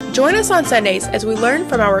Join us on Sundays as we learn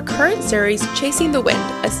from our current series, Chasing the Wind,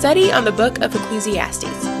 a study on the book of Ecclesiastes.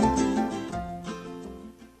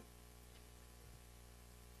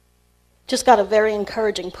 Just got a very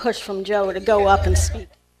encouraging push from Joe to go up and speak.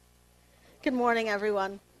 Good morning,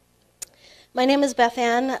 everyone. My name is Beth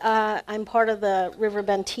Ann. I'm part of the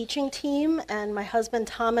Riverbend teaching team, and my husband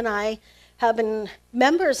Tom and I have been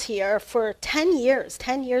members here for 10 years.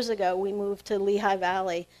 10 years ago, we moved to Lehigh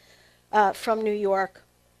Valley from New York,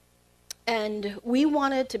 and we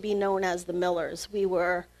wanted to be known as the Millers. We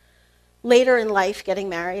were later in life getting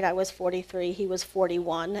married. I was 43, he was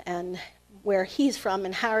 41, and where he's from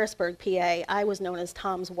in Harrisburg, PA, I was known as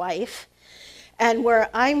Tom's wife. And where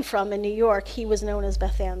I'm from in New York, he was known as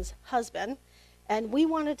Beth Ann's husband. And we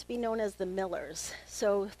wanted to be known as the Millers.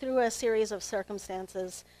 So through a series of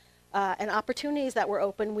circumstances and opportunities that were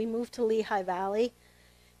open, we moved to Lehigh Valley,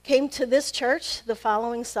 came to this church the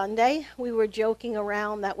following Sunday. We were joking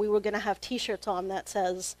around that we were going to have T-shirts on that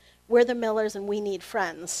says, "We're the Millers and we need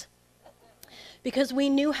friends." Because we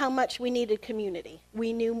knew how much we needed community.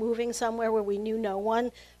 We knew moving somewhere where we knew no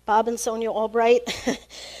one. Bob and Sonia Albright,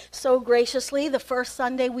 so graciously, the first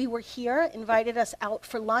Sunday we were here, invited us out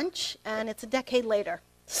for lunch, and it's a decade later.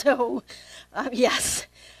 So, yes.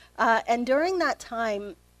 And during that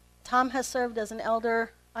time, Tom has served as an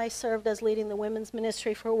elder. I served as leading the women's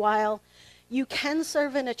ministry for a while. You can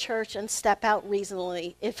serve in a church and step out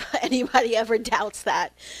reasonably if anybody ever doubts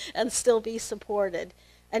that and still be supported.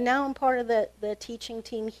 And now I'm part of the teaching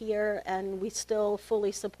team here, and we still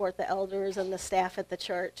fully support the elders and the staff at the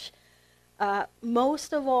church.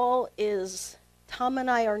 Most of all is Tom and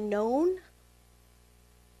I are known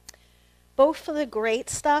both for the great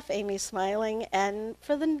stuff, Amy's smiling, and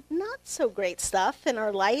for the not so great stuff in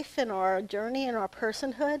our life, in our journey, in our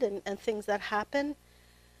personhood, and things that happen.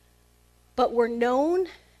 But we're known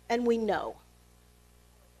and we know.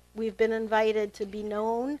 We've been invited to be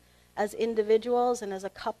known as individuals and as a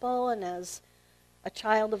couple and as a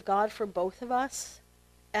child of God for both of us.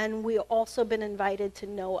 And we've also been invited to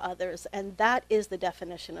know others, and that is the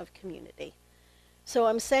definition of community. So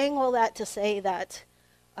I'm saying all that to say that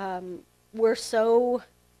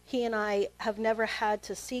he and I have never had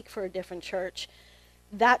to seek for a different church.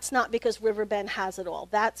 That's not because Riverbend has it all.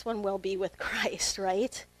 That's when we'll be with Christ,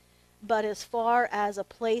 right? But as far as a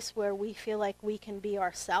place where we feel like we can be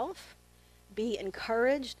ourselves, be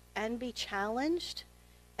encouraged and be challenged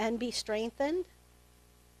and be strengthened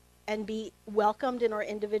and be welcomed in our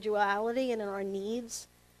individuality and in our needs,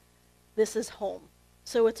 this is home.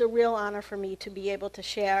 So it's a real honor for me to be able to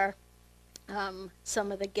share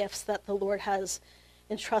some of the gifts that the Lord has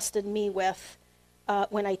entrusted me with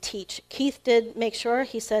when I teach. Keith did make sure,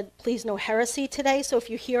 he said, please no heresy today. So if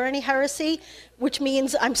you hear any heresy, which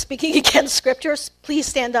means I'm speaking against scriptures, please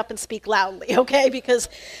stand up and speak loudly, okay? Because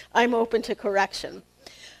I'm open to correction.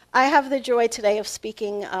 I have the joy today of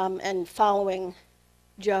speaking and following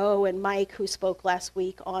Joe and Mike, who spoke last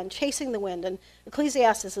week on Chasing the Wind. And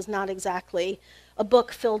Ecclesiastes is not exactly a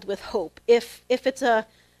book filled with hope. If it's a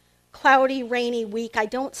cloudy, rainy week, I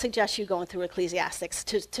don't suggest you going through Ecclesiastes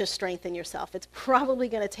to strengthen yourself. It's probably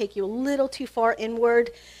going to take you a little too far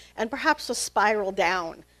inward and perhaps a spiral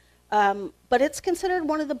down. But it's considered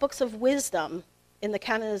one of the books of wisdom in the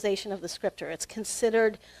canonization of the scripture. It's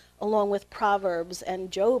considered, along with Proverbs, and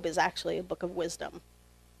Job is actually a book of wisdom.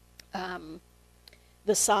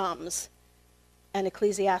 The Psalms and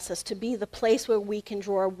Ecclesiastes to be the place where we can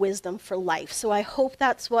draw wisdom for life. So I hope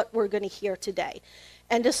that's what we're going to hear today.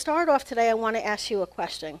 And to start off today, I want to ask you a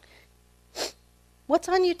question. What's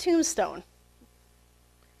on your tombstone?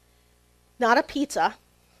 Not a pizza.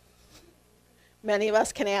 Many of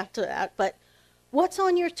us can answer that. But what's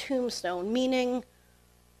on your tombstone? Meaning,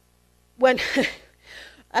 when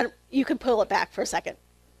you can pull it back for a second.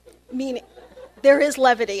 Meaning, there is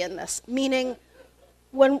levity in this. Meaning,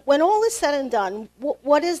 when all is said and done,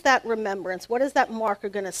 what is that remembrance? What is that marker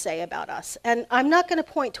going to say about us? And I'm not going to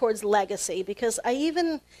point towards legacy, because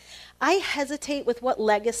I hesitate with what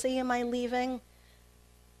legacy am I leaving.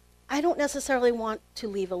 I don't necessarily want to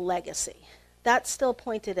leave a legacy. That's still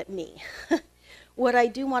pointed at me. What I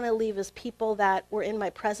do want to leave is people that were in my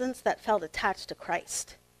presence that felt attached to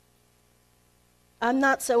Christ. I'm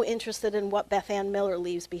not so interested in what Beth Ann Miller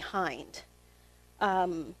leaves behind.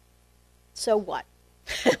 So what?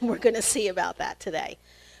 We're going to see about that today.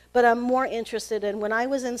 But I'm more interested in, when I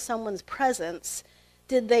was in someone's presence,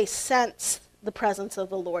 did they sense the presence of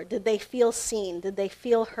the Lord? Did they feel seen? Did they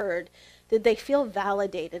feel heard? Did they feel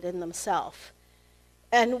validated in themselves?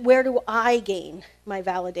 And where do I gain my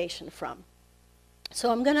validation from?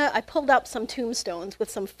 So I pulled up some tombstones with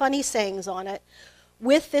some funny sayings on it.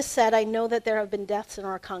 With this said, I know that there have been deaths in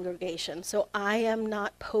our congregation, so I am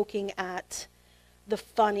not poking at the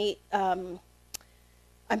funny, I'm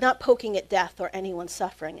not poking at death or anyone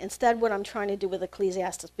suffering. Instead, what I'm trying to do with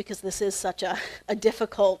Ecclesiastes, because this is such a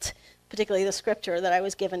difficult, particularly the scripture that I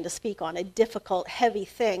was given to speak on, a difficult, heavy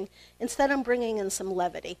thing, instead I'm bringing in some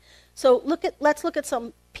levity. So let's look at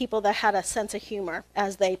some people that had a sense of humor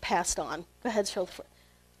as they passed on. Go ahead, Cheryl.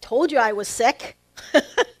 Told you I was sick.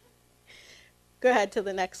 Go ahead to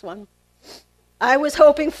the next one. I was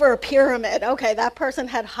hoping for a pyramid. Okay, that person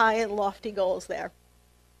had high and lofty goals there.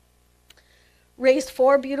 Raised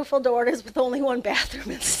 4 beautiful daughters with only 1 bathroom,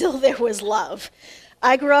 and still there was love.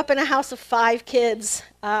 I grew up in a house of 5 kids,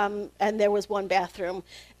 and there was 1 bathroom.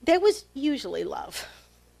 There was usually love.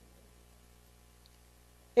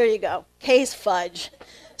 Here you go. Kay's fudge.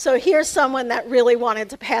 So here's someone that really wanted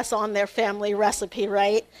to pass on their family recipe,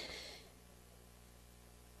 right?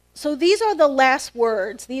 So these are the last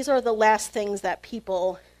words. These are the last things that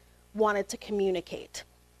people wanted to communicate.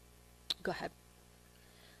 Go ahead.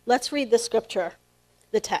 Let's read the scripture,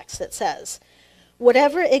 the text that says,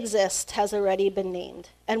 whatever exists has already been named,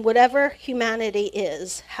 and whatever humanity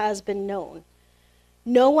is has been known.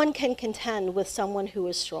 No one can contend with someone who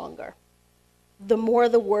is stronger. The more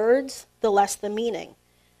the words, the less the meaning.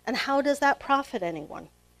 And how does that profit anyone?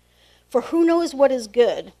 For who knows what is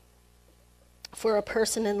good for a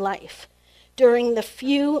person in life? During the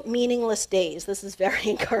few meaningless days, this is very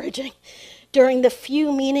encouraging, during the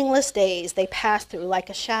few meaningless days they pass through like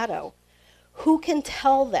a shadow, who can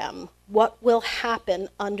tell them what will happen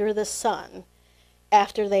under the sun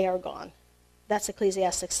after they are gone? That's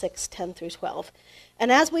Ecclesiastes 6, 10 through 12.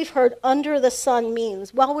 And as we've heard, under the sun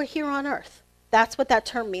means, well, we're here on earth. That's what that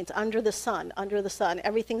term means, under the sun, under the sun.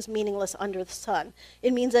 Everything's meaningless under the sun.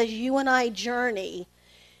 It means as you and I journey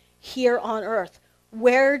here on earth,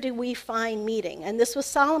 where do we find meaning? And this was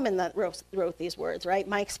Solomon that wrote these words, right?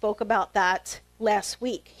 Mike spoke about that last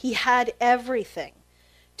week. He had everything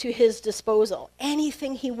to his disposal.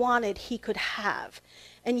 Anything he wanted, he could have.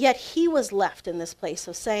 And yet he was left in this place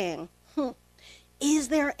of saying, is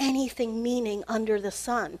there anything meaning under the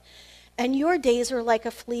sun? And your days are like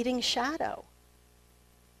a fleeting shadow.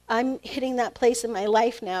 I'm hitting that place in my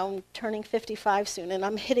life now. I'm turning 55 soon, and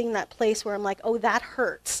I'm hitting that place where I'm like, oh, that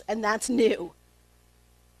hurts, and that's new.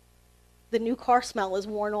 The new car smell is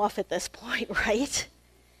worn off at this point, right?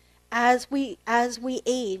 As we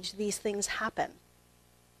age, these things happen.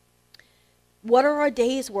 What are our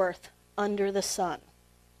days worth under the sun?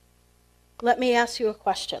 Let me ask you a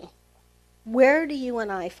question. Where do you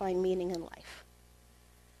and I find meaning in life?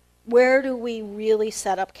 Where do we really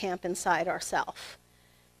set up camp inside ourselves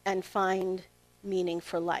and find meaning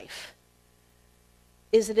for life?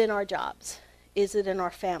 Is it in our jobs? Is it in our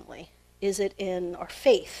family? Is it in our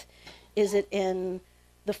faith? Is it in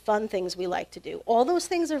the fun things we like to do? All those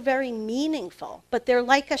things are very meaningful, but they're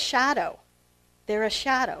like a shadow. They're a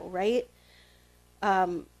shadow, right?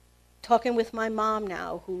 Talking with my mom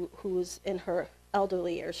now, who's in her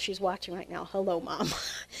elderly years. She's watching right now. Hello, Mom.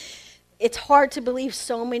 It's hard to believe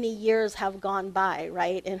so many years have gone by,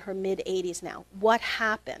 right? In her mid-80s now. What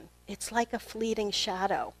happened? It's like a fleeting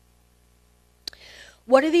shadow.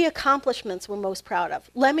 What are the accomplishments we're most proud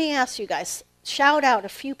of? Let me ask you guys, shout out a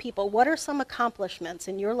few people. What are some accomplishments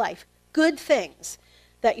in your life? Good things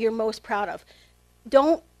that you're most proud of.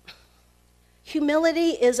 Humility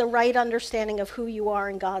is a right understanding of who you are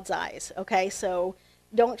in God's eyes, okay? So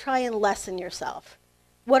don't try and lessen yourself.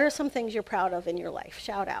 What are some things you're proud of in your life?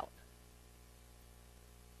 Shout out.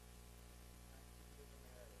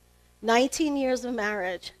 19 years of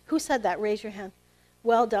marriage. Who said that? Raise your hand.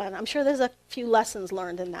 Well done. I'm sure there's a few lessons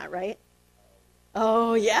learned in that, right?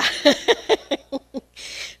 Oh, yeah.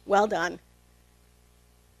 Well done.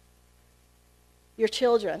 Your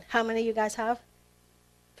children. How many you guys have?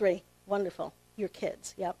 3. Wonderful. Your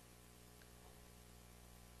kids. Yep.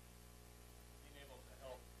 Being able to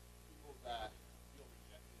help people that feel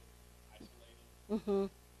rejected, isolated. Mm-hmm.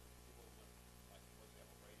 People with, like, for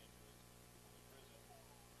example, brain injuries, people in prison,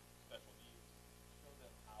 special needs. Show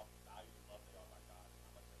them how valued and loved they are by God and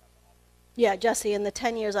how much they have to offer. Yeah, Jesse, in the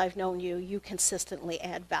 10 years I've known you, you consistently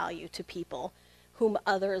add value to people whom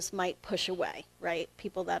others might push away, right?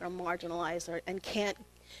 People that are marginalized and can't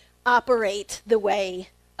operate the way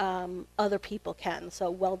other people can. So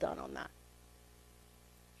well done on that.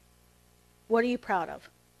 What are you proud of?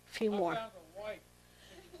 A few more.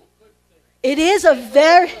 It is a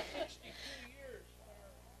very...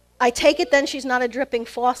 I take it then she's not a dripping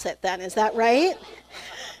faucet then, is that right?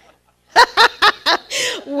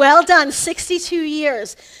 Well done, 62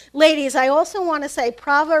 years. Ladies, I also want to say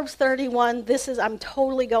Proverbs 31, I'm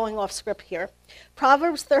totally going off script here.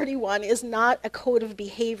 Proverbs 31 is not a code of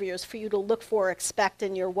behaviors for you to look for or expect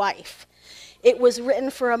in your wife. It was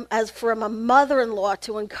written from a mother-in-law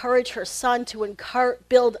to encourage her son to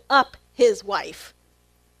build up his wife.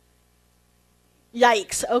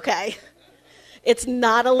 Yikes, okay. It's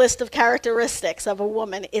not a list of characteristics of a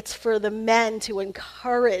woman. It's for the men to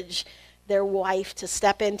encourage their wife to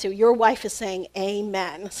step into. Your wife is saying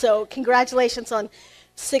amen. So congratulations on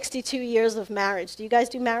 62 years of marriage. Do you guys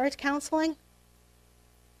do marriage counseling?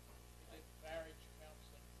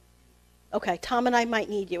 Okay, Tom and I might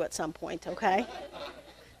need you at some point, okay?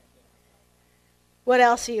 What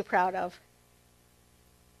else are you proud of?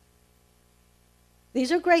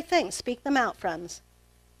 These are great things. Speak them out, friends.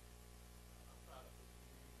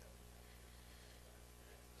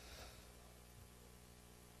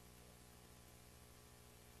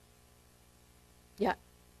 Yeah,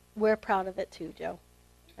 we're proud of it too, Joe.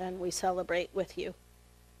 And we celebrate with you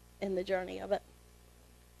in the journey of it.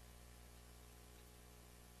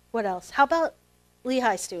 What else? How about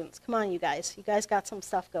Lehigh students? Come on, you guys. You guys got some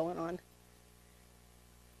stuff going on.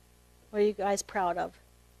 What are you guys proud of?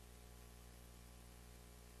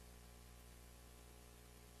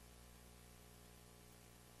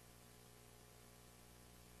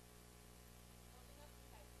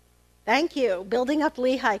 Thank you. Building up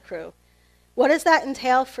Lehigh Crew. What does that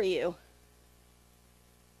entail for you?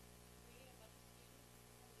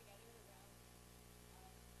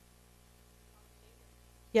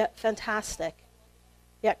 Yeah, fantastic.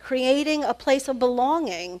 Yeah, creating a place of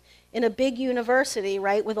belonging in a big university,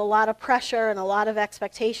 right, with a lot of pressure and a lot of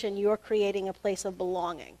expectation, you're creating a place of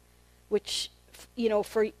belonging, which,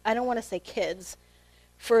 for, I don't want to say kids,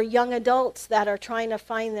 for young adults that are trying to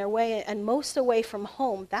find their way and most away from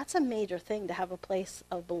home, that's a major thing to have a place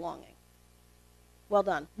of belonging. Well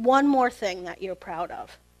done. One more thing that you're proud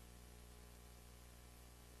of.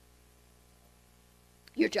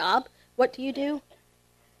 Your job? What do you do?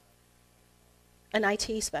 An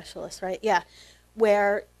IT specialist, right? Yeah.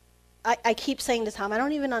 Where I keep saying to Tom, I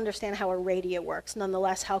don't even understand how a radio works,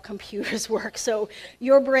 nonetheless how computers work. So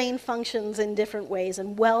your brain functions in different ways,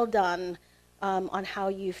 and well done on how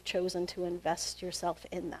you've chosen to invest yourself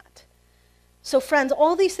in that. So friends,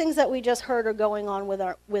 all these things that we just heard are going on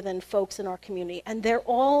within folks in our community, and they're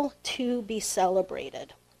all to be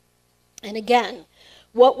celebrated. And again,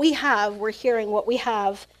 what we have, we're hearing what we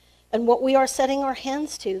have, and what we are setting our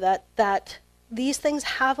hands to, that these things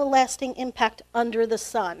have a lasting impact under the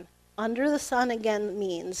sun. Under the sun, again,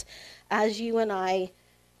 means as you and I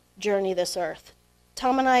journey this earth.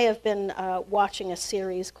 Tom and I have been watching a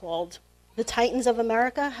series called The Titans of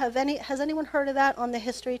America. Has anyone heard of that on the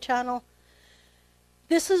History Channel?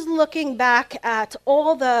 This is looking back at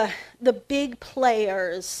all the big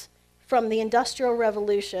players from the Industrial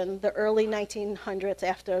Revolution, the early 1900s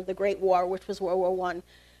after the Great War, which was World War I,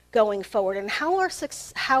 going forward, and how our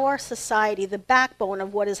society, the backbone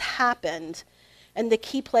of what has happened, and the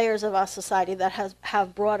key players of our society that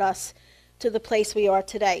have brought us to the place we are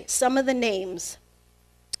today. Some of the names: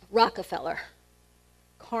 Rockefeller,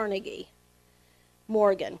 Carnegie,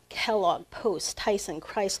 Morgan, Kellogg, Post, Tyson,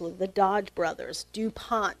 Chrysler, the Dodge brothers,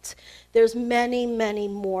 DuPont. There's many, many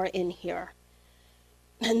more in here.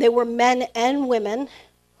 And there were men and women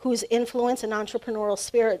whose influence and entrepreneurial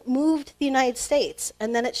spirit moved the United States,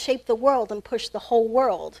 and then it shaped the world and pushed the whole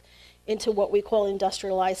world into what we call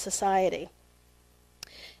industrialized society.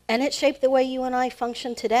 And it shaped the way you and I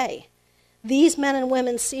function today. These men and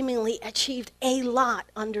women seemingly achieved a lot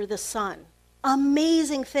under the sun.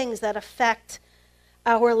 Amazing things that affect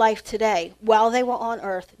our life today while they were on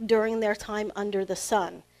earth during their time under the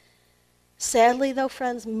sun. Sadly, though,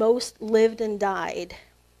 friends, most lived and died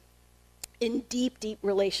in deep, deep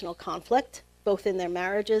relational conflict, both in their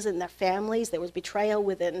marriages and their families. There was betrayal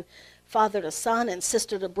within father to son, and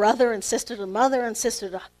sister to brother, and sister to mother, and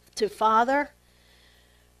sister to father.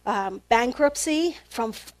 Bankruptcy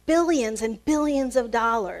from billions and billions of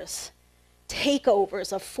dollars.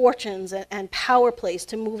 Takeovers of fortunes and power plays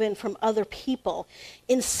to move in from other people.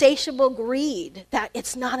 Insatiable greed that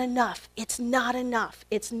it's not enough, it's not enough,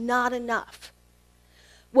 it's not enough.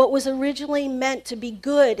 What was originally meant to be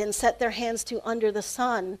good and set their hands to under the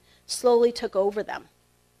sun slowly took over them.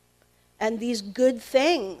 And these good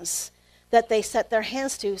things that they set their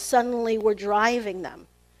hands to suddenly were driving them.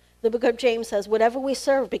 The book of James says, whatever we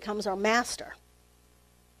serve becomes our master.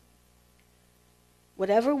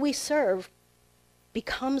 Whatever we serve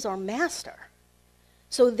becomes our master.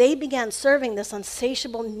 So they began serving this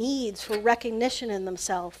insatiable needs for recognition in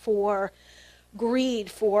themselves, for greed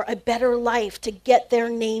for a better life to get their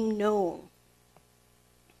name known.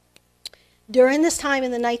 During this time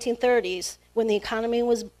in the 1930s, when the economy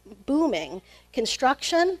was booming,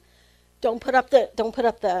 construction, don't put up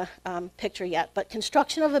the picture yet, but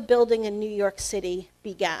construction of a building in New York City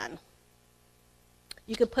began.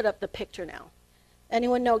 You can put up the picture now.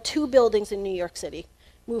 Anyone know 2 buildings in New York City?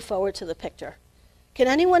 Move forward to the picture. Can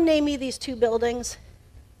anyone name me these 2 buildings?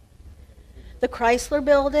 The Chrysler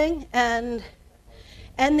Building and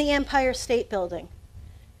the Empire State Building.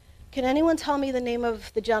 Can anyone tell me the name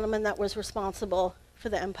of the gentleman that was responsible for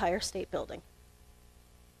the Empire State Building?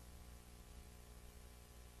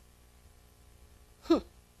 That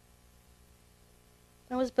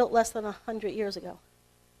was built less than 100 years ago.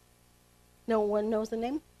 No one knows the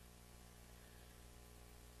name?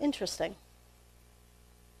 Interesting.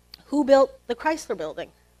 Who built the Chrysler Building?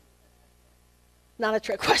 Not a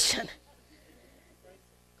trick question.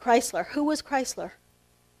 Chrysler. Who was Chrysler?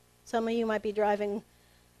 Some of you might be driving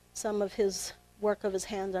some of his work of his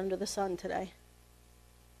hands under the sun today.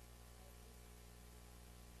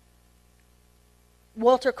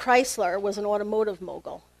 Walter Chrysler was an automotive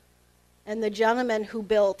mogul. And the gentleman who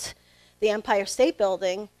built the Empire State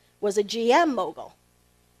Building was a GM mogul.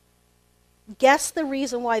 Guess the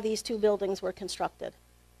reason why these 2 buildings were constructed.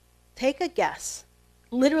 Take a guess,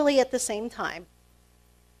 literally at the same time.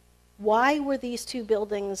 Why were these 2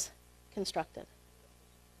 buildings constructed?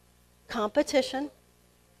 Competition.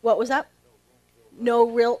 What was that? No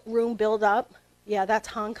real room build up. Yeah, that's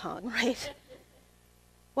Hong Kong, right?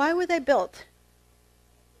 Why were they built?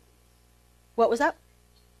 What was that?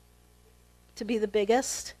 To be the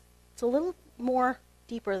biggest. It's a little more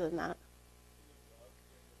deeper than that.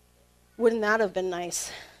 Wouldn't that have been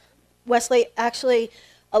nice? Wesley, actually,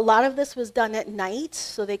 a lot of this was done at night,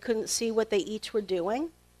 so they couldn't see what they each were doing.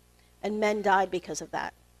 And men died because of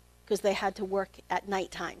that, because they had to work at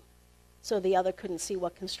nighttime. So the other couldn't see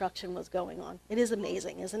what construction was going on. It is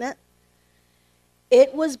amazing, isn't it?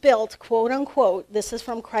 It was built, quote unquote, this is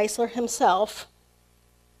from Chrysler himself.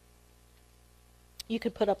 You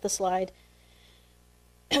could put up the slide.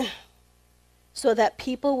 So that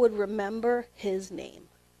people would remember his name.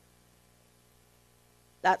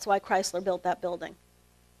 That's why Chrysler built that building.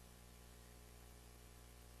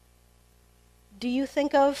 Do you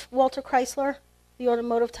think of Walter Chrysler, the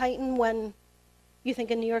automotive titan, when you think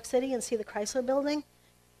in New York City and see the Chrysler Building?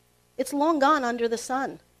 It's long gone under the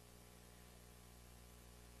sun.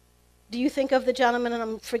 Do you think of the gentleman, and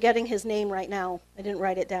I'm forgetting his name right now, I didn't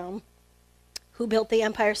write it down, who built the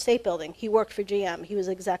Empire State Building? He worked for GM. He was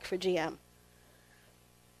exec for GM.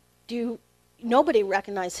 Nobody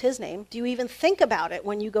recognized his name. Do you even think about it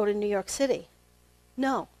when you go to New York City?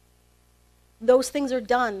 No. Those things are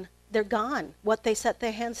done. They're gone, what they set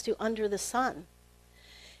their hands to under the sun.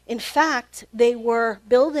 In fact, they were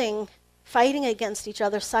fighting against each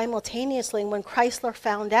other simultaneously. And when Chrysler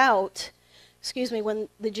found out, when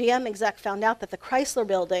the GM exec found out that the Chrysler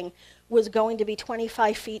Building was going to be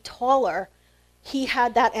 25 feet taller, he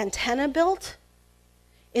had that antenna built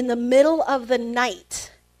in the middle of the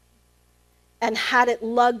night and had it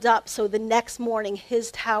lugged up so the next morning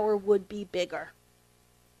his tower would be bigger.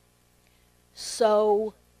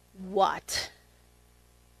 So what?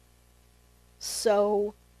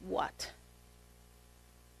 So what?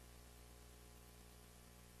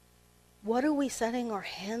 What are we setting our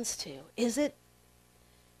hands to? Is it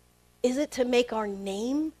to make our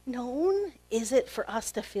name known? Is it for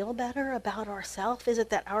us to feel better about ourselves? Is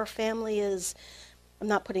it that our family is, I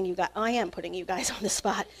am putting you guys on the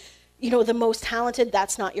spot, the most talented?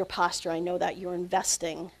 That's not your posture. I know that you're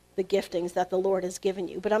investing the giftings that the Lord has given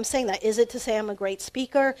you. But I'm saying that, is it to say I'm a great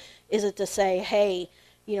speaker? Is it to say, hey,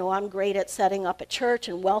 I'm great at setting up a church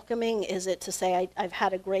and welcoming? Is it to say I've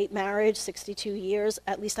had a great marriage, 62 years?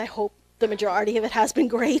 At least I hope the majority of it has been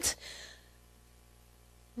great.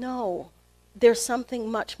 No, there's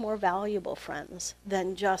something much more valuable, friends,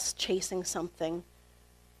 than just chasing something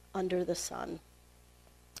under the sun.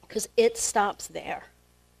 Because it stops there.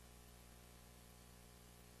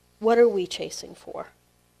 What are we chasing for?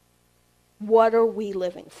 What are we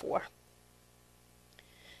living for?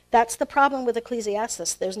 That's the problem with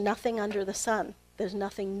Ecclesiastes. There's nothing under the sun. There's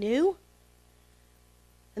nothing new,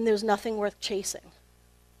 and there's nothing worth chasing.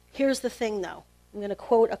 Here's the thing, though. I'm going to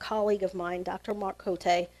quote a colleague of mine, Dr. Mark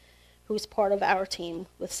Cote, who's part of our team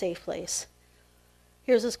with Safe Place.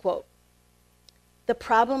 Here's his quote. The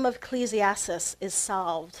problem of Ecclesiastes is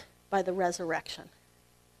solved by the resurrection.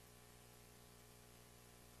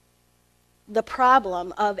 The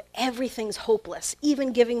problem of everything's hopeless,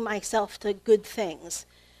 even giving myself to good things,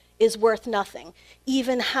 is worth nothing.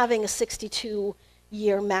 Even having a 62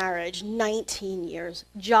 year marriage, 19 years,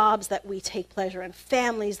 jobs that we take pleasure in,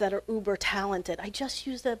 families that are uber talented. I just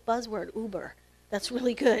used that buzzword, uber. That's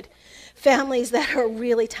really good. Families that are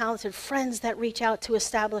really talented, friends that reach out to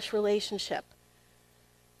establish relationship.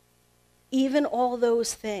 Even all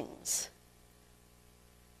those things,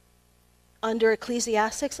 under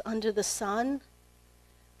Ecclesiastics, under the sun,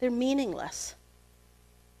 they're meaningless.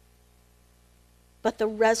 But the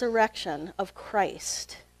resurrection of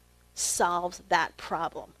Christ solves that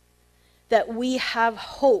problem. That we have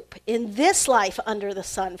hope in this life under the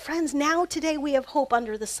sun. Friends, now today we have hope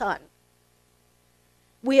under the sun.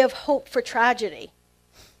 We have hope for tragedy.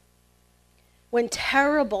 When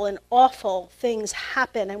terrible and awful things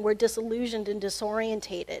happen and we're disillusioned and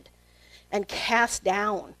disorientated and cast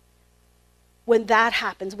down, when that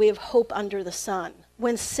happens, we have hope under the sun.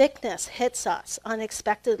 When sickness hits us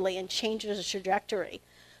unexpectedly and changes the trajectory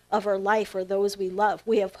of our life or those we love,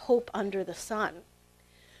 we have hope under the sun.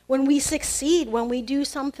 When we succeed, when we do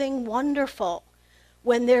something wonderful,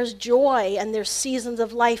 when there's joy and there's seasons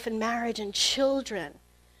of life and marriage and children,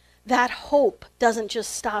 that hope doesn't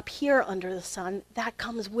just stop here under the sun, that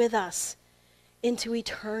comes with us into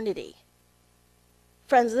eternity.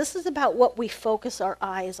 Friends, this is about what we focus our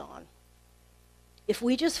eyes on. If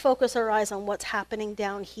we just focus our eyes on what's happening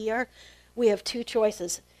down here, we have two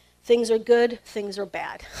choices. Things are good, things are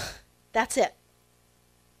bad. That's it.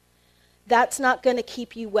 That's not going to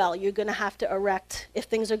keep you well. You're going to have to erect, if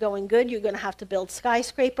things are going good, you're going to have to build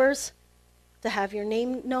skyscrapers to have your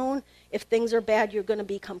name known. If things are bad, you're going to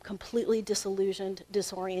become completely disillusioned,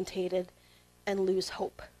 disorientated, and lose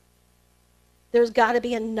hope. There's got to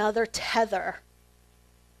be another tether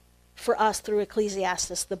for us through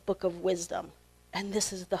Ecclesiastes, the book of wisdom. And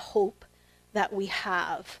this is the hope that we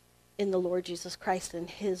have in the Lord Jesus Christ and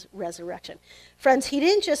his resurrection. Friends, he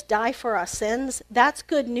didn't just die for our sins. That's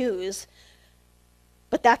good news,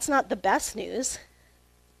 but that's not the best news.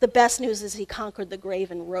 The best news is he conquered the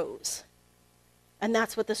grave and rose. And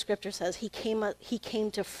that's what the scripture says. He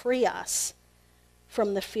came to free us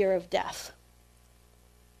from the fear of death.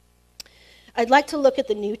 I'd like to look at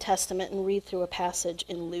the New Testament and read through a passage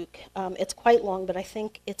in Luke. It's quite long, but I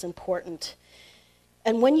think it's important.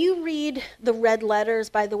 And when you read the red letters,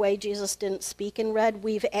 by the way, Jesus didn't speak in red.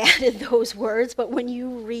 We've added those words. But when you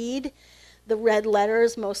read the red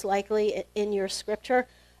letters, most likely in your scripture,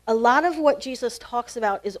 a lot of what Jesus talks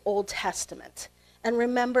about is Old Testament. And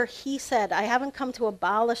remember, he said, I haven't come to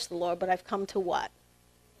abolish the law, but I've come to what?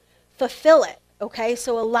 Fulfill it, okay?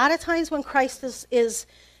 So a lot of times when Christ is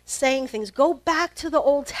saying things, go back to the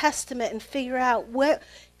Old Testament and figure out where,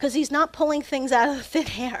 because he's not pulling things out of the thin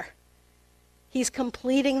air. He's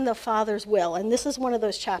completing the Father's will. And this is one of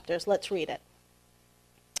those chapters. Let's read it.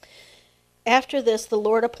 After this, the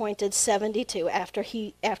Lord appointed 72.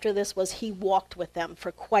 After this was he walked with them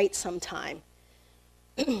for quite some time.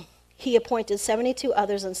 He appointed 72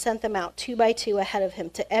 others and sent them out 2 by 2 ahead of him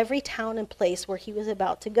to every town and place where he was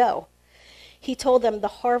about to go. He told them, the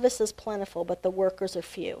harvest is plentiful, but the workers are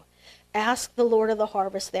few. Ask the Lord of the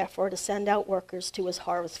harvest, therefore, to send out workers to his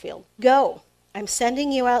harvest field. Go, I'm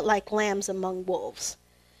sending you out like lambs among wolves.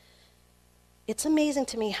 It's amazing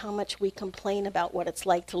to me how much we complain about what it's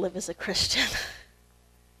like to live as a Christian.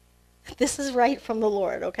 This is right from the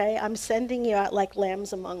Lord, okay? I'm sending you out like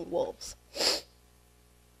lambs among wolves.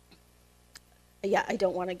 Yeah, I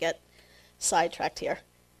don't want to get sidetracked here.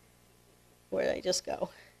 Where did I just go?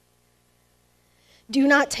 Do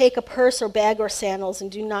not take a purse or bag or sandals, and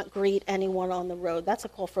do not greet anyone on the road. That's a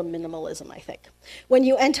call for minimalism, I think. When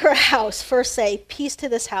you enter a house, first say, peace to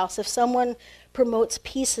this house. If someone promotes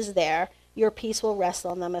peace is there, your peace will rest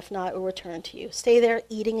on them. If not, it will return to you. Stay there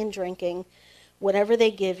eating and drinking whatever they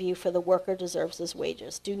give you, for the worker deserves his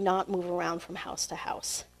wages. Do not move around from house to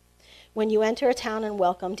house. When you enter a town and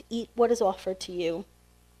welcomed, eat what is offered to you.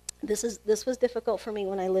 This was difficult for me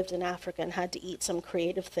when I lived in Africa and had to eat some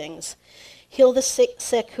creative things. Heal the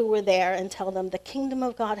sick who were there and tell them the kingdom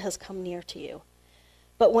of God has come near to you.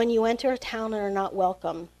 But when you enter a town and are not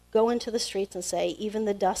welcome, go into the streets and say, even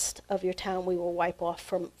the dust of your town we will wipe off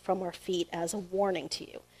from our feet as a warning to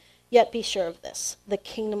you. Yet be sure of this, the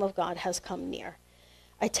kingdom of God has come near.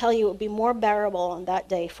 I tell you, it would be more bearable on that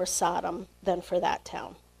day for Sodom than for that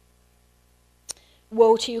town.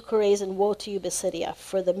 Woe to you, Chorazin, woe to you, Basidia,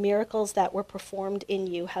 for the miracles that were performed in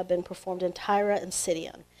you have been performed in Tyre and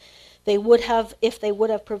Sidon. They would have, if they would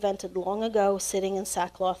have prevented long ago, sitting in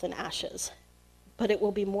sackcloth and ashes. But it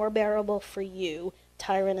will be more bearable for you,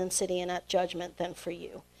 Tyre and Sidon, at judgment than for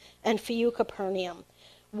you. And for you, Capernaum,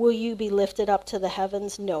 will you be lifted up to the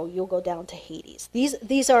heavens? No, you'll go down to Hades.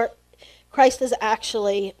 These are Christ is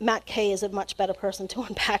actually, Matt Kay is a much better person to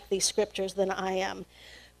unpack these scriptures than I am.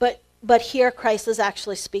 But here Christ is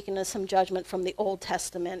actually speaking to some judgment from the Old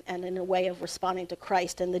Testament and in a way of responding to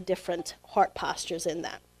Christ and the different heart postures in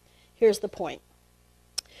that. Here's the point.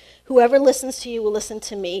 Whoever listens to you will listen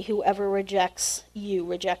to me. Whoever rejects you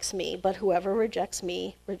rejects me. But whoever rejects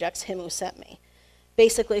me rejects him who sent me.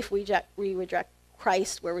 Basically, if we reject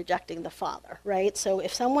Christ, we're rejecting the Father, right? So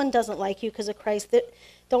if someone doesn't like you because of Christ,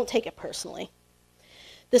 don't take it personally.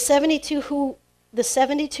 The 72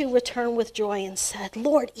 returned with joy and said,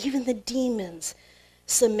 Lord, even the demons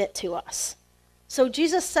submit to us. So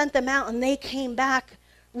Jesus sent them out, and they came back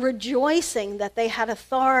rejoicing that they had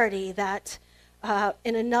authority. That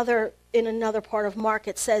in another part of Mark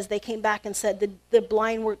it says they came back and said the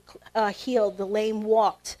blind were healed, the lame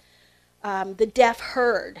walked, the deaf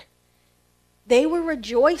heard. They were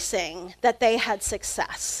rejoicing that they had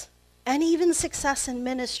success, and even success in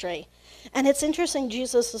ministry. And it's interesting,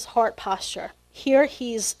 Jesus' heart posture. Here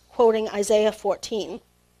he's quoting Isaiah 14,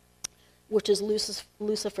 which is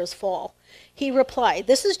Lucifer's fall. He replied,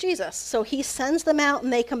 this is Jesus. So he sends them out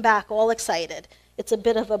and they come back all excited. It's a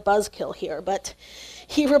bit of a buzzkill here, but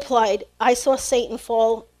he replied, I saw Satan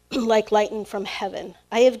fall like lightning from heaven.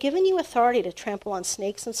 I have given you authority to trample on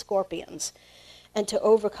snakes and scorpions and to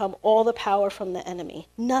overcome all the power from the enemy.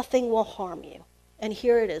 Nothing will harm you. And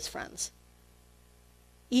here it is, friends.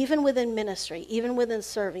 Even within ministry, even within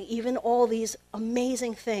serving, even all these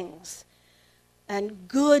amazing things and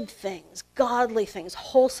good things, godly things,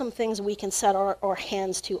 wholesome things we can set our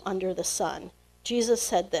hands to under the sun. Jesus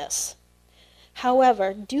said this,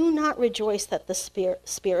 however, do not rejoice that the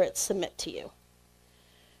spirits submit to you.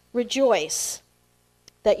 Rejoice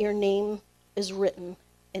that your name is written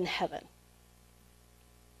in heaven.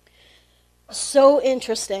 So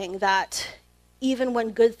interesting that even when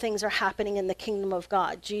good things are happening in the kingdom of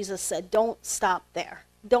God, Jesus said, don't stop there.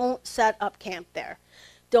 Don't set up camp there.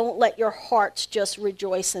 Don't let your hearts just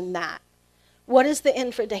rejoice in that. What is the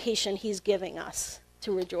invitation he's giving us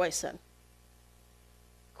to rejoice in?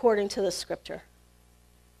 According to the scripture.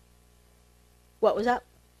 What was that?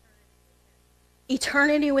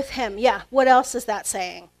 Eternity with him. Yeah, what else is that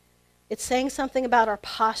saying? It's saying something about our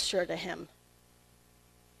posture to him.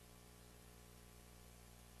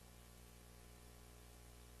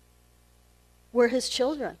 We're his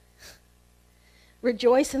children.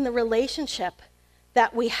 Rejoice in the relationship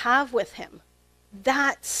that we have with him.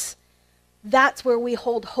 That's where we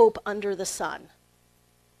hold hope under the sun.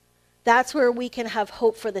 That's where we can have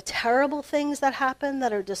hope for the terrible things that happen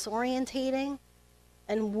that are disorientating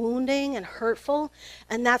and wounding and hurtful.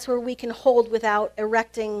 And that's where we can hold without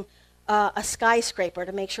erecting a skyscraper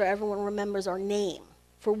to make sure everyone remembers our name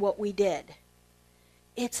for what we did.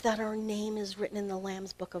 It's that our name is written in the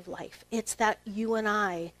Lamb's Book of Life. It's that you and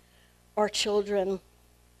I are children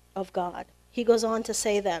of God. He goes on to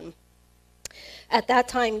say then, at that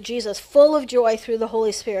time, Jesus, full of joy through the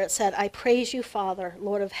Holy Spirit, said, I praise you, Father,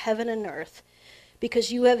 Lord of heaven and earth,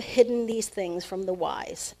 because you have hidden these things from the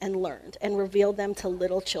wise and learned and revealed them to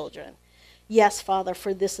little children. Yes, Father,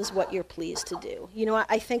 for this is what you're pleased to do. You know,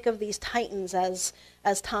 I think of these titans as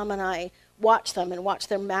Tom and I watch them and watch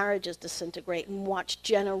their marriages disintegrate and watch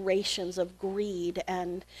generations of greed.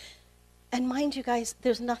 And mind you guys,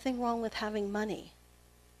 there's nothing wrong with having money.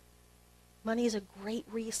 Money is a great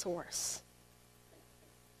resource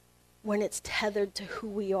when it's tethered to who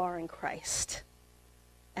we are in Christ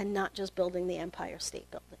and not just building the Empire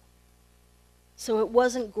State Building. So it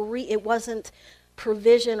wasn't it wasn't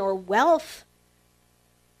provision or wealth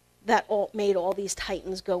that made all these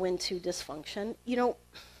titans go into dysfunction. You know,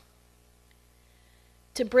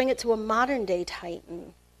 to bring it to a modern day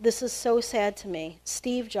titan, this is so sad to me.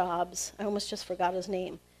 Steve Jobs, I almost just forgot his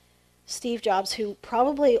name. Steve Jobs, who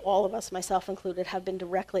probably all of us, myself included, have been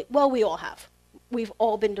directly, well, we all have. We've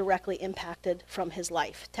all been directly impacted from his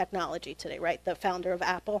life, technology today, right? The founder of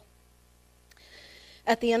Apple.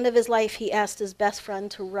 At the end of his life, he asked his best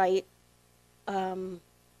friend to write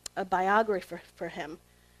a biography for him,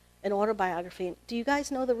 an autobiography. Do you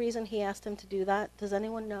guys know the reason he asked him to do that? Does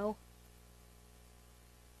anyone know?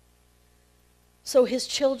 So his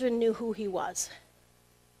children knew who he was.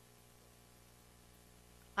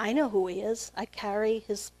 I know who he is. I carry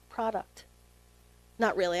his product.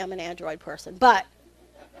 Not really, I'm an Android person, but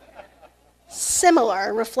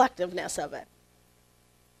similar reflectiveness of it.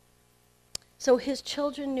 So his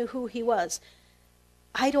children knew who he was.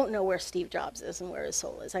 I don't know where Steve Jobs is and where his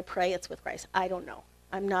soul is. I pray it's with Christ. I don't know.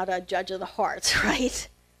 I'm not a judge of the hearts, right?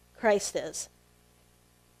 Christ is.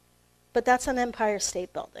 But that's an Empire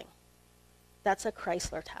State Building. That's a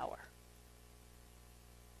Chrysler Tower.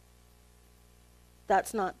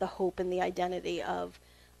 That's not the hope and the identity of,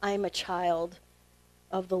 I'm a child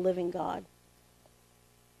of the living God.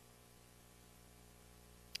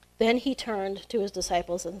 Then he turned to his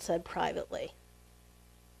disciples and said privately,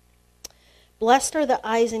 "Blessed are the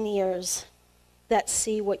eyes and ears that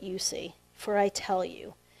see what you see. For I tell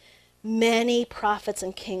you, many prophets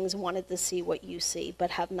and kings wanted to see what you see,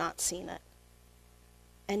 but have not seen it.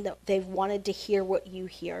 And they've wanted to hear what you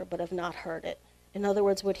hear, but have not heard it." In other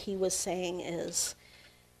words, what he was saying is,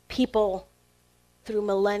 people through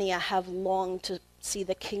millennia have longed to see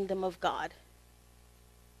the kingdom of God.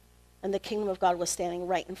 And the kingdom of God was standing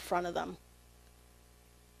right in front of them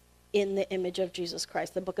in the image of Jesus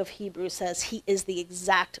Christ. The book of Hebrews says he is the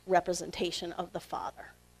exact representation of the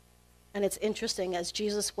Father. And it's interesting, as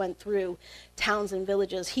Jesus went through towns and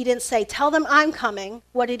villages, he didn't say, "Tell them I'm coming."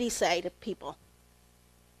 What did he say to people?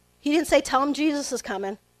 He didn't say, "Tell them Jesus is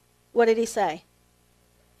coming." What did he say?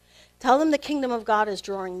 "Tell them the kingdom of God is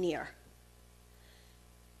drawing near."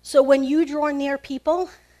 So when you draw near people,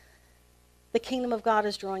 the kingdom of God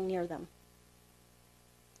is drawing near them.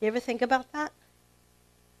 You ever think about that?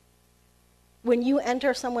 When you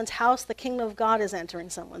enter someone's house, the kingdom of God is entering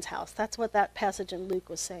someone's house. That's what that passage in Luke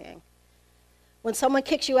was saying. When someone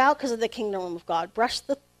kicks you out because of the kingdom of God, brush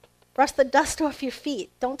the dust off your feet.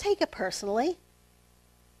 Don't take it personally.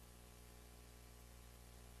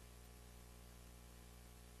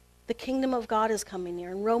 The kingdom of God is coming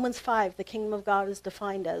near. In Romans 5, the kingdom of God is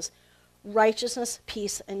defined as righteousness,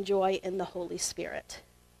 peace, and joy in the Holy Spirit.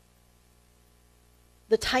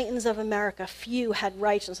 The Titans of America, few had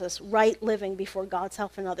righteousness, right living before God,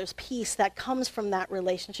 self, and others, peace that comes from that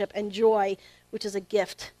relationship, and joy, which is a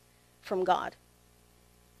gift from God.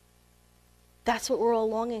 That's what we're all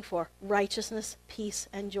longing for, righteousness, peace,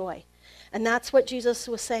 and joy. And that's what Jesus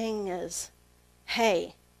was saying is,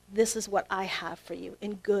 hey, this is what I have for you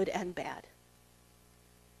in good and bad.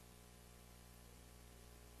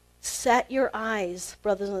 Set your eyes,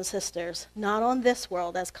 brothers and sisters, not on this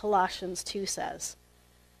world, as Colossians 2 says,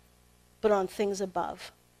 but on things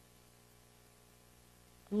above.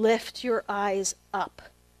 Lift your eyes up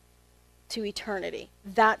to eternity.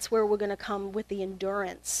 That's where we're going to come with the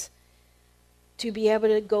endurance to be able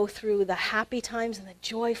to go through the happy times and the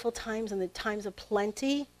joyful times and the times of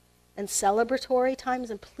plenty and celebratory times,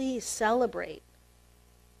 and please celebrate.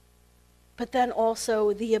 But then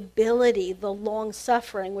also the ability, the long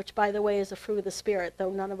suffering, which by the way is a fruit of the Spirit, though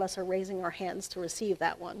none of us are raising our hands to receive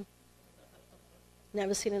that one.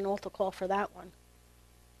 Never seen an altar call for that one.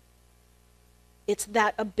 It's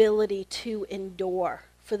that ability to endure.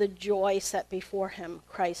 For the joy set before him,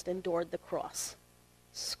 Christ endured the cross,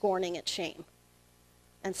 scorning its shame,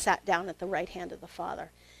 and sat down at the right hand of the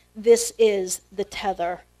Father. This is the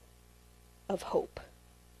tether of hope.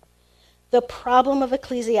 The problem of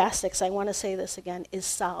ecclesiastics, I want to say this again, is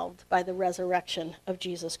solved by the resurrection of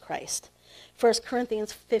Jesus Christ. 1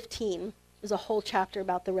 Corinthians 15 is a whole chapter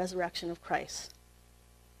about the resurrection of Christ.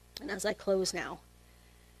 And as I close now,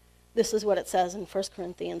 this is what it says in 1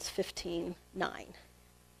 Corinthians 15:9.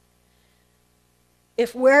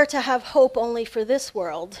 If we're to have hope only for this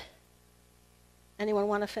world, anyone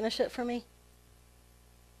want to finish it for me?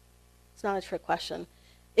 It's not a trick question.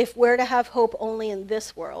 If we're to have hope only in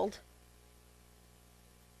this world,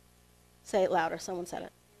 say it louder, someone said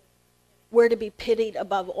it. We're to be pitied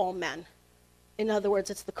above all men. In other words,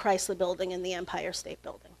 it's the Chrysler Building and the Empire State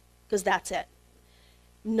Building, because that's it.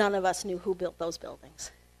 None of us knew who built those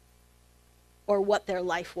buildings, or what their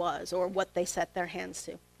life was, or what they set their hands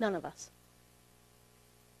to. None of us.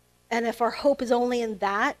 And if our hope is only in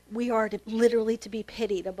that, we are literally to be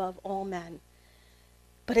pitied above all men.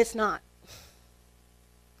 But it's not.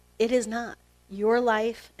 It is not. Your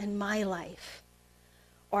life and my life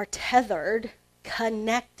are tethered,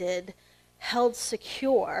 connected, held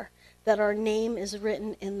secure, that our name is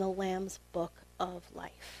written in the Lamb's book of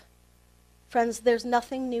life. Friends, there's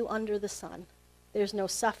nothing new under the sun. There's no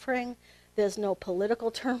suffering. There's no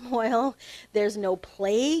political turmoil. There's no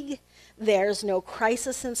plague. There's no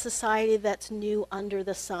crisis in society that's new under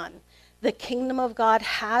the sun. The kingdom of God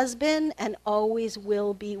has been and always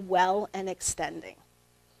will be well and extending.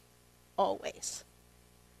 Always.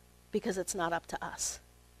 Because it's not up to us.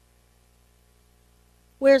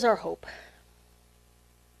 Where's our hope?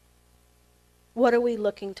 What are we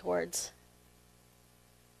looking towards?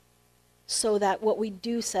 So that what we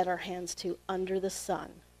do set our hands to under the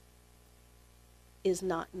sun is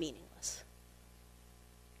not meaningless.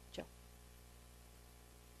 Joe.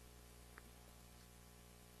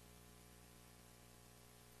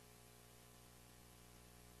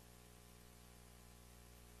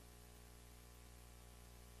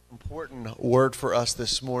 important word for us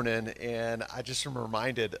this morning, and I just am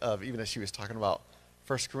reminded of, even as she was talking about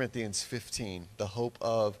 1 Corinthians 15, the hope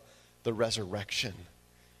of the resurrection.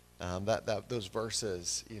 Those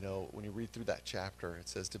verses, you know, when you read through that chapter, it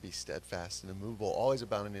says to be steadfast and immovable, always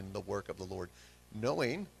abounding in the work of the Lord,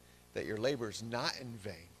 knowing that your labor is not in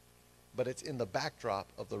vain, but it's in the backdrop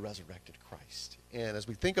of the resurrected Christ. And as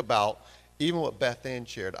we think about even what Beth Ann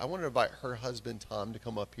shared, I want to invite her husband, Tom, to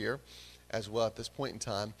come up here as well at this point in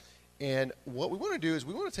time. And what we want to do is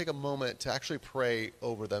we want to take a moment to actually pray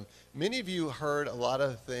over them. Many of you heard a lot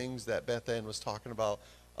of things that Beth Ann was talking about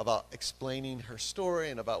explaining her story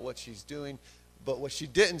and about what she's doing. But what she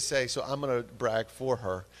didn't say, so I'm going to brag for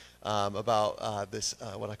her about this,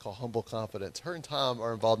 what I call humble confidence. Her and Tom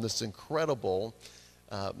are involved in this incredible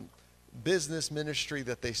business ministry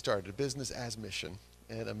that they started, a business as mission,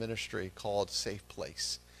 and a ministry called Safe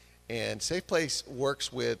Place. And Safe Place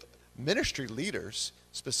works with ministry leaders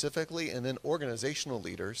specifically, and then organizational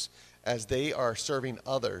leaders as they are serving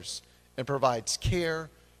others, and provides care,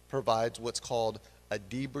 provides what's called a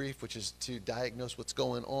debrief, which is to diagnose what's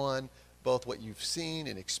going on, both what you've seen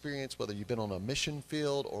and experienced, whether you've been on a mission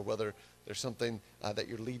field or whether there's something that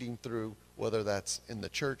you're leading through, whether that's in the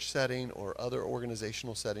church setting or other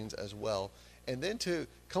organizational settings as well. And then to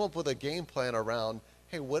come up with a game plan around,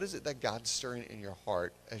 hey, what is it that God's stirring in your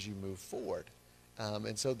heart as you move forward?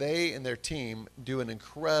 And so they and their team do an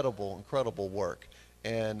incredible, incredible work.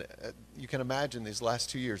 And you can imagine these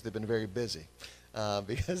last 2 years, they've been very busy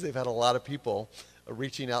because they've had a lot of people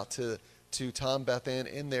reaching out to Tom, Beth Ann,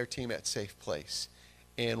 and their team at Safe Place.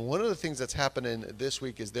 And one of the things that's happening this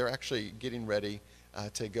week is they're actually getting ready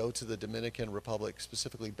to go to the Dominican Republic,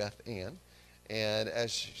 specifically Beth Ann. And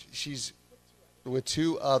as she's with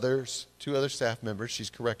two other staff members,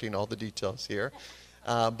 she's correcting all the details here.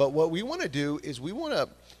 But what we want to do is we want to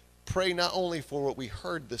pray not only for what we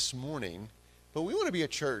heard this morning, but we want to be a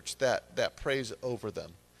church that prays over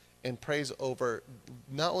them and prays over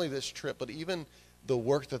not only this trip, but even the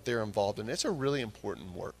work that they're involved in. It's a really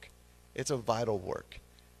important work. It's a vital work.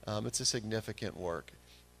 It's a significant work.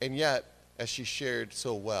 And yet, as she shared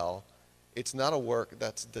so well, it's not a work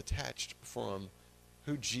that's detached from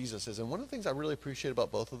who Jesus is. And one of the things I really appreciate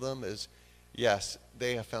about both of them is, yes,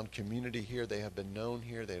 they have found community here. They have been known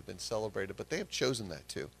here. They have been celebrated, but they have chosen that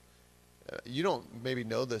too. You don't maybe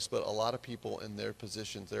know this, but a lot of people in their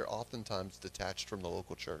positions, they're oftentimes detached from the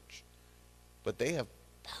local church. But they have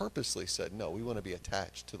purposely said, no, we want to be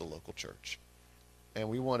attached to the local church. And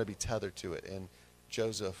we want to be tethered to it. And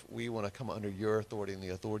Joseph, we want to come under your authority and the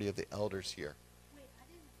authority of the elders here.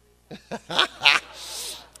 Wait, I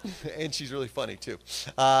didn't And she's really funny too.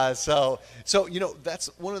 So you know, that's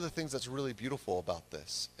one of the things that's really beautiful about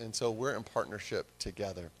this. And so we're in partnership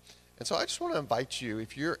together. And so I just want to invite you,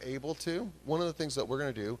 if you're able to, one of the things that we're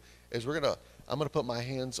going to do is I'm going to put my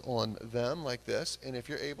hands on them like this. And if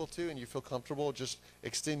you're able to and you feel comfortable just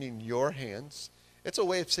extending your hands, it's a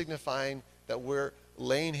way of signifying that we're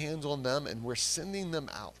laying hands on them and we're sending them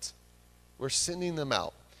out. We're sending them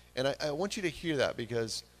out. And I want you to hear that,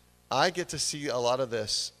 because I get to see a lot of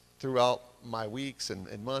this throughout my weeks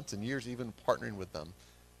and months and years, even partnering with them.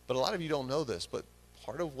 But a lot of you don't know this, but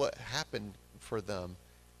part of what happened for them,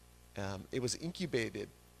 it was incubated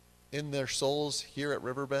in their souls here at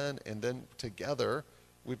Riverbend, and then together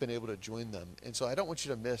we've been able to join them. And so I don't want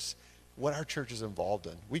you to miss what our church is involved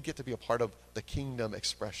in. We get to be a part of the kingdom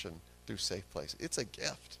expression through Safe Place. It's a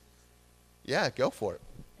gift. Yeah, go for it.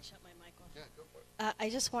 I shut my mic off. Yeah, go for it. I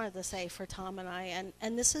just wanted to say for Tom and I,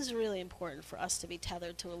 and this is really important for us to be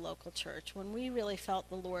tethered to a local church. When we really felt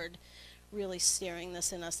the Lord really steering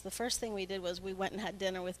this in us, the first thing we did was we went and had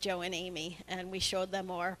dinner with Joe and Amy, and we showed them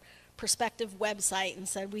our prospective website and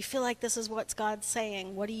said, we feel like this is what God's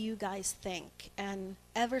saying. What do you guys think? And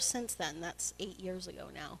ever since then, that's 8 years ago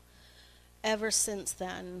now, ever since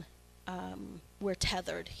then, we're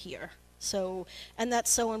tethered here. So, and that's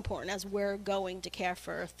so important as we're going to care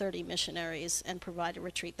for 30 missionaries and provide a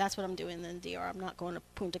retreat. That's what I'm doing in the DR. I'm not going to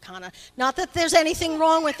Punta Cana. Not that there's anything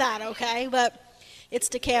wrong with that, okay? But it's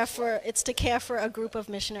to care for a group of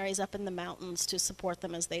missionaries up in the mountains to support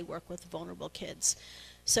them as they work with vulnerable kids.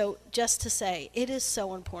 So just to say, it is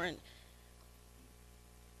so important.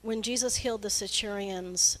 When Jesus healed the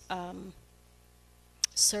centurion's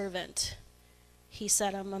servant, he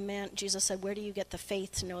said, I'm a man. Jesus said, where do you get the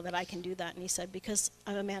faith to know that I can do that? And he said, because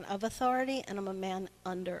I'm a man of authority and I'm a man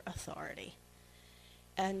under authority.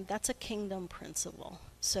 And that's a kingdom principle.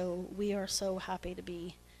 So we are so happy to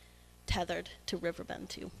be tethered to Riverbend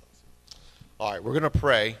too. All right, we're going to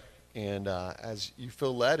pray. And as you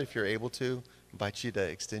feel led, if you're able to, I invite you to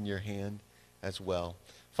extend your hand as well.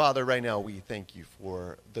 Father, right now we thank you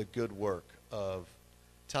for the good work of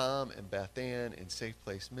Tom and Beth Ann in Safe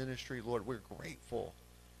Place Ministry. Lord, we're grateful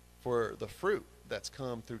for the fruit that's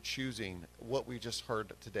come through choosing what we just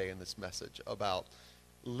heard today in this message about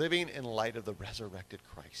living in light of the resurrected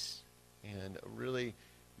Christ and really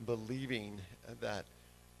believing that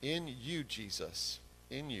in you, Jesus,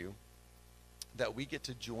 in you, that we get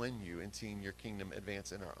to join you in seeing your kingdom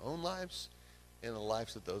advance in our own lives and the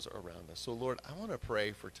lives of those around us. So, Lord, I want to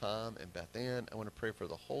pray for Tom and Beth Ann. I want to pray for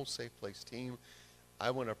the whole Safe Place team. I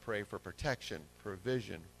want to pray for protection,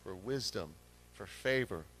 provision, for wisdom, for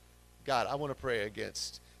favor. God, I want to pray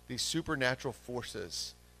against these supernatural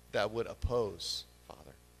forces that would oppose,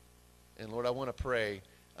 Father. And Lord, I want to pray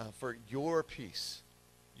for your peace,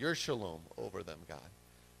 your shalom over them, God.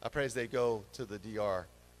 I pray as they go to the DR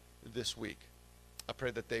this week, I pray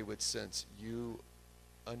that they would sense you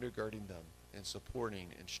undergirding them and supporting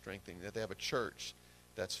and strengthening, that they have a church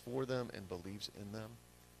that's for them and believes in them.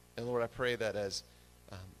 And Lord, I pray that as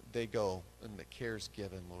they go and the care's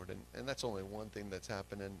given, Lord, and that's only one thing that's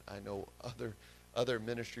happening. I know other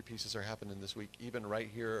ministry pieces are happening this week, even right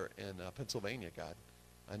here in Pennsylvania, God.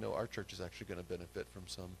 I know our church is actually going to benefit from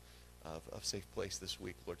some of Safe Place this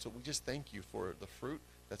week, Lord. So we just thank you for the fruit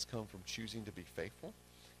that's come from choosing to be faithful.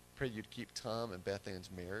 Pray you'd keep Tom and Beth Ann's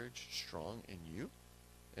marriage strong in you.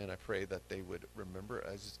 And I pray that they would remember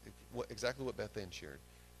exactly what Beth Ann shared.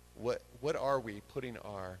 What are we putting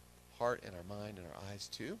our heart and our mind and our eyes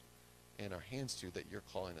to and our hands to that you're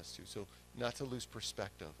calling us to? So not to lose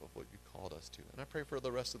perspective of what you called us to. And I pray for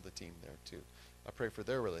the rest of the team there too. I pray for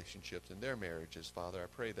their relationships and their marriages, Father. I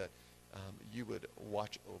pray that you would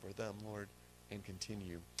watch over them, Lord, and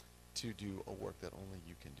continue to do a work that only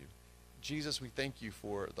you can do. Jesus, we thank you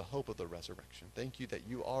for the hope of the resurrection. Thank you that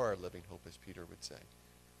you are our living hope, as Peter would say.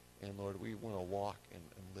 And Lord, we want to walk and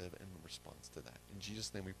live in response to that. In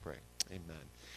Jesus' name we pray. Amen.